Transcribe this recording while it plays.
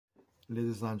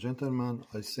Ladies and gentlemen,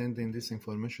 I send in this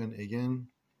information again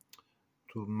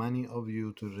to many of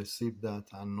you to receive that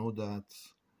and know that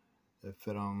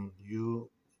from you,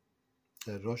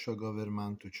 Russia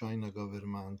government to China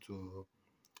government to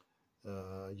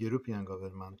European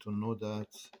government, to know that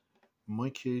my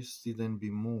case didn't be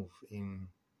moved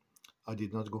I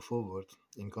did not go forward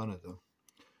in Canada.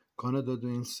 Canada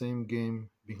doing same game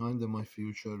behind my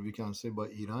future. We can say by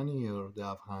Iran here, they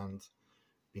have hand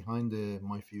behind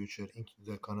my future in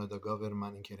the Canada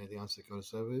government, in Canadian Security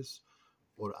Service,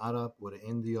 or Arab, or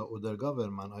India, or their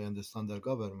government. I understand their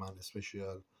government,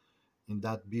 especially in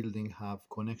that building, have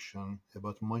connection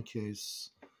about my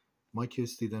case. My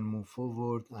case didn't move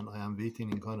forward, and I am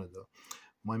waiting in Canada.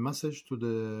 My message to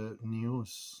the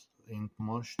news in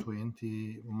March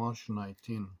 19,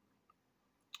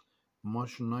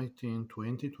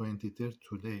 2023,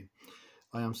 today.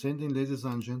 I am sending, ladies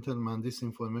and gentlemen, this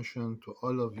information to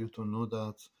all of you to know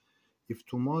that if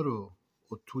tomorrow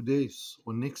or 2 days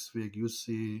or next week you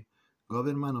see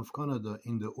government of Canada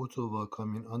in the Ottawa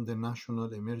coming under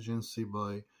national emergency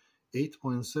by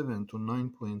 8.7 to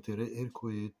 9.3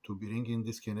 earthquake to bring in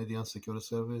this Canadian Security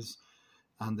Service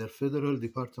and the federal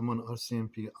department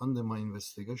RCMP under my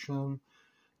investigation,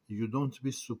 you don't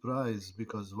be surprised,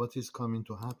 because what is coming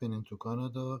to happen into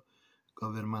Canada,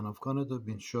 government of Canada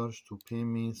been charged to pay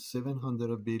me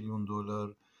 $700 billion,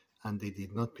 and they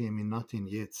did not pay me nothing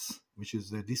yet, which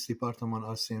is this department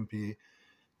RCMP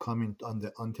coming on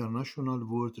the international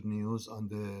world news on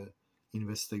the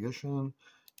investigation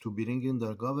to bring in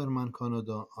the government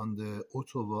Canada on the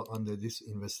Ottawa under this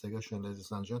investigation.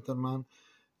 Ladies and gentlemen,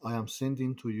 I am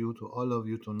sending to you, to all of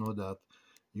you, to know that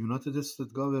United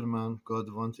States government,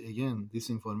 God wants again this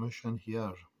information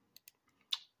here,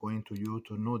 going to you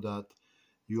to know that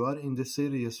you are in the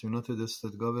serious United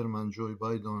States government, Joe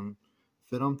Biden,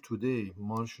 from today,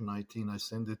 March 19, I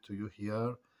send it to you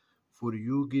here, for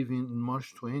you giving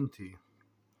March 20,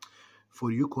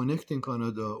 for you connecting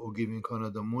Canada or giving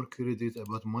Canada more credit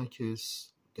about my case,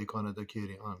 the Canada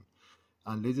carry on.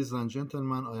 And ladies and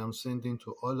gentlemen, I am sending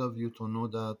to all of you to know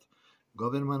that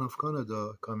government of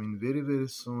Canada coming very, very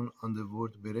soon on the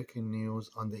world breaking news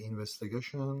on the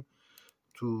investigation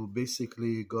to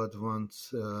basically God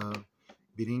wants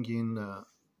bringing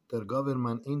their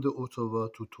government in the Ottawa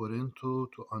to Toronto,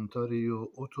 to Ontario,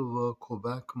 Ottawa,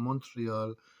 Quebec,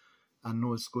 Montreal, and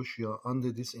Nova Scotia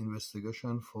under this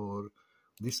investigation for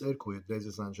this earthquake,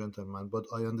 ladies and gentlemen. But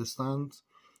I understand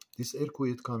this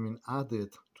earthquake coming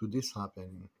added to this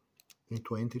happening in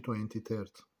 2023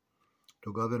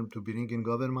 to bring in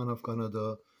government of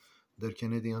Canada, their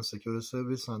Canadian Security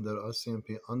Service and their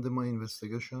RCMP under my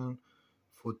investigation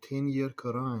for 10-year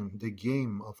crime, the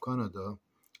game of Canada,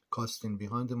 costing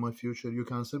behind my future. You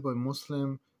can say by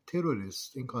Muslim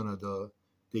terrorists in Canada,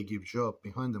 they give job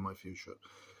behind my future.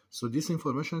 So this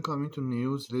information coming to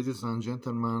news, ladies and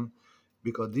gentlemen,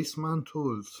 because this man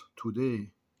told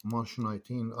today, March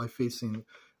 19,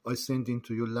 I send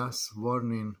into you last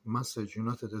warning message,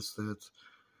 United States,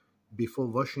 before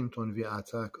Washington we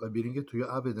attack. I bring it to you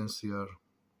evidence here.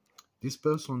 This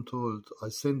person told, I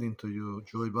send into you,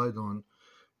 Joe Biden,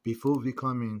 before we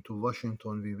come into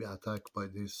Washington we will attack by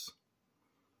this.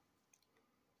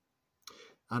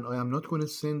 And I am not going to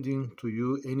send in to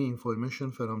you any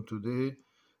information from today.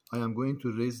 I am going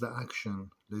to raise the action,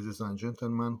 ladies and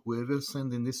gentlemen. Whoever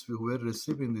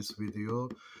receiving this video,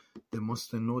 they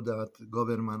must know that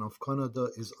government of Canada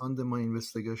is under my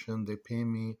investigation. They pay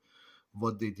me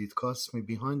what they did cost me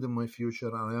behind my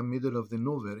future. I am middle of the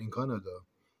nowhere in Canada.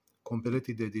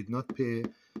 Completely they did not pay,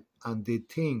 and they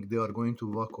think they are going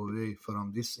to walk away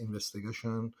from this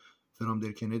investigation from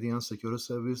their Canadian Security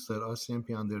Service, their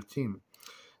RCMP and their team,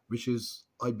 which is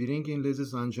I bring in,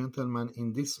 ladies and gentlemen,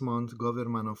 in this month,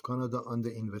 government of Canada on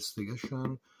the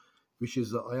investigation, which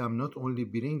is I am not only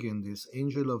bringing this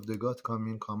angel of the God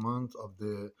coming command of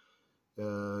the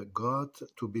God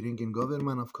to bring in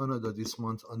government of Canada this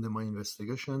month under my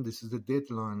investigation. This is the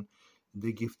deadline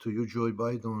they give to you, Joe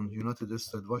Biden, United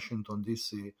States, Washington,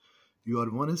 D.C. You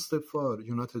are one step far,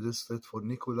 United States, for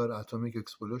nuclear atomic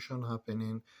explosion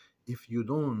happening if you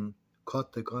don't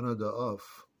cut the Canada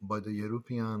off by the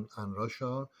European and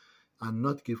Russia and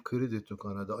not give credit to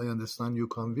Canada. I understand you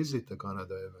can visit the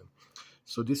Canada even.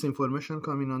 So this information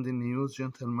coming on the news,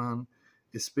 gentlemen,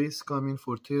 space coming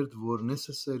for third war,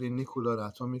 necessary nuclear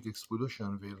atomic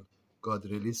explosion will God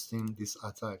released in this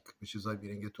attack, which is I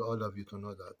bring it to all of you to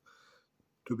know that.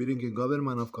 To bring in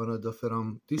government of Canada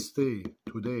from this day,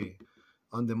 today,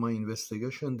 under my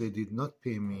investigation, they did not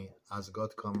pay me as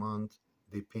God command.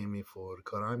 They pay me for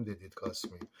crime they did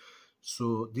cost me.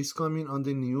 So this coming on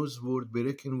the news world,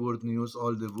 breaking world news,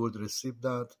 all the world received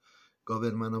that.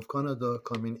 government of Canada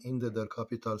coming into their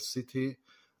capital city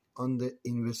on the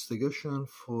investigation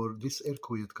for this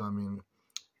earthquake coming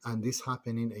and this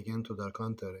happening again to their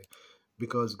country.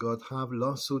 Because God have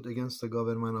lawsuit against the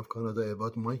government of Canada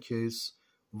about my case,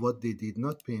 what they did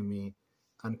not pay me,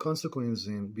 and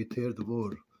consequently be third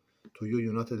war to you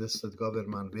United States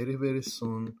government very, very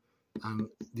soon. And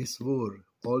this war,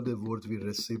 all the word we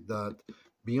received that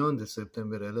beyond the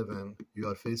September 11, you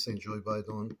are facing Joe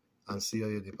Biden and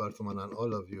CIA department and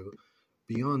all of you,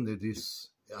 beyond this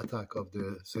attack of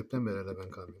the September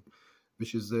 11 coming,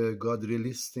 which is the God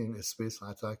releasing a space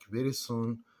attack very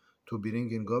soon to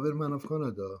bring in government of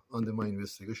Canada under my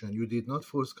investigation. You did not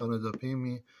force Canada pay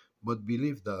me, but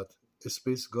believe that a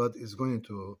space God is going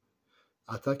to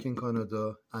attack in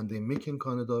Canada, and they making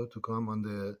Canada to come on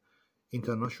the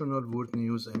international world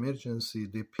news emergency.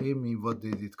 They pay me what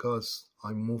they did cost.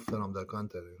 I moved from the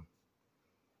country.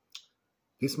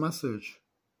 This message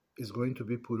is going to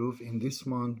be proved in this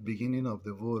month. Beginning of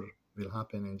the war will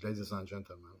happen, ladies and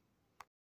gentlemen.